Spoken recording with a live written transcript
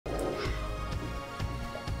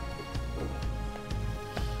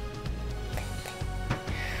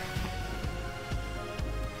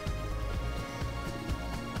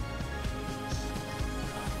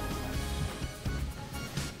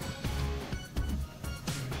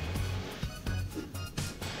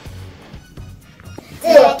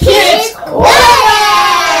The Kidz Quiz!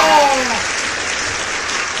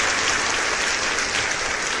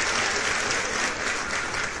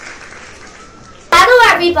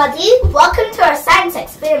 Hello everybody, welcome to our science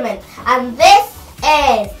experiment, and this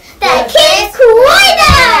is the Kidz Quiz!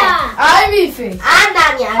 I'm Ify. I'm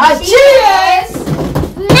Nanya. And cheers!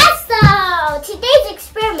 So, today's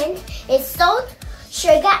experiment is salt,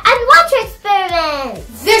 sugar and water experiment.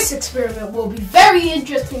 This experiment will be very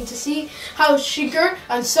interesting to see how sugar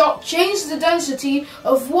and salt change the density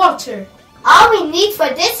of water. All we need for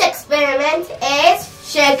this experiment is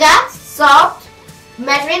sugar, salt,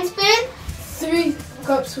 measuring spoon, 3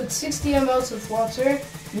 cups with 60 ml of water,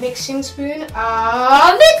 mixing spoon,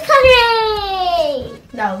 and food coloring.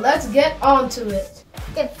 now let's get on to it.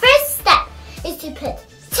 The first step is to put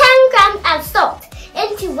 10 grams of salt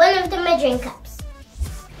into one of the measuring cups.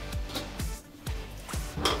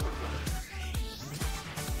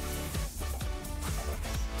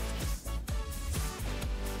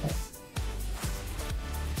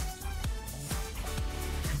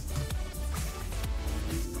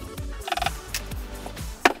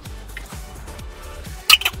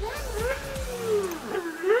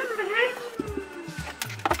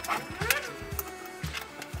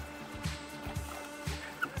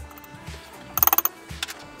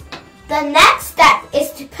 The next step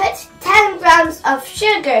is to put 10 grams of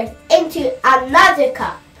sugar into another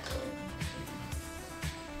cup.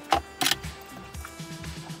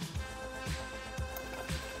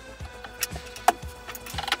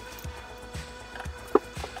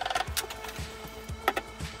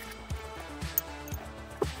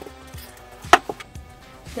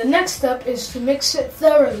 The next step is to mix it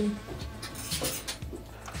thoroughly.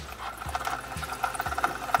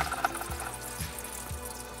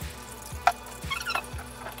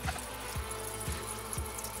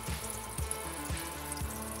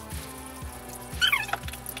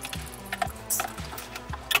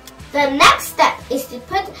 The next step is to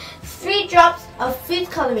put 3 drops of food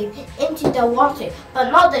coloring into the water, but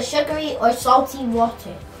not the sugary or salty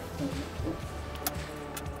water.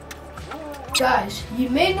 Guys, you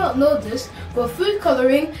may not know this, but food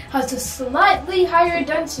coloring has a slightly higher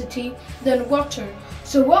density than water.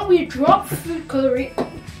 So when we drop food coloring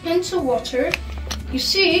into water, you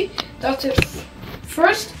see that it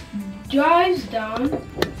first dies down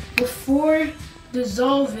before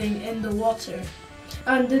dissolving in the water.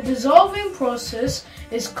 And the dissolving process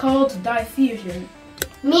is called diffusion.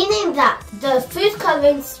 Meaning that the food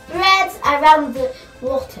coloring spreads around the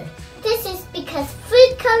water. This is because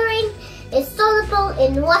food coloring is soluble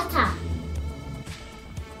in water.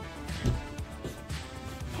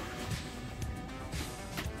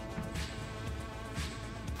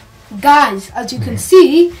 Guys, as you can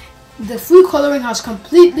see, the food coloring has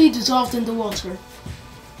completely dissolved in the water.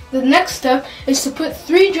 The next step is to put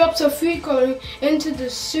 3 drops of food coloring into the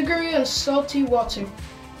sugary and salty water.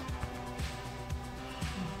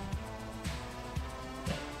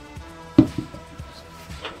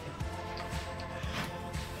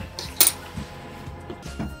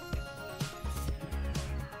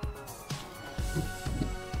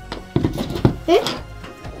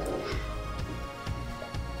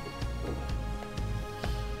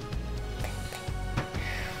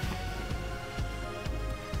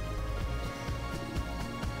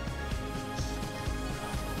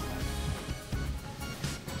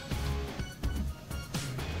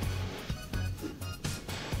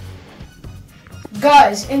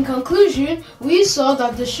 Guys, in conclusion, we saw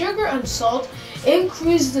that the sugar and salt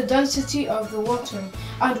increased the density of the water,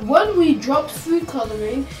 and when we dropped food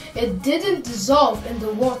coloring, it didn't dissolve in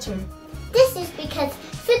the water. This is because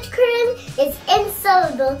food coloring is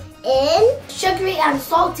insoluble in sugary and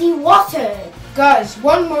salty water. Guys,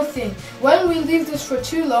 one more thing. When we leave this for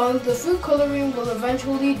too long, the food coloring will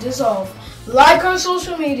eventually dissolve. Like our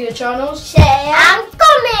social media channels, Share and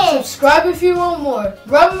comment. subscribe if you want more.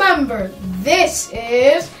 Remember, this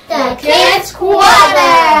is The Kidz Quiz.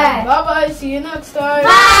 Bye bye, see you next time.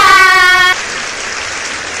 Bye.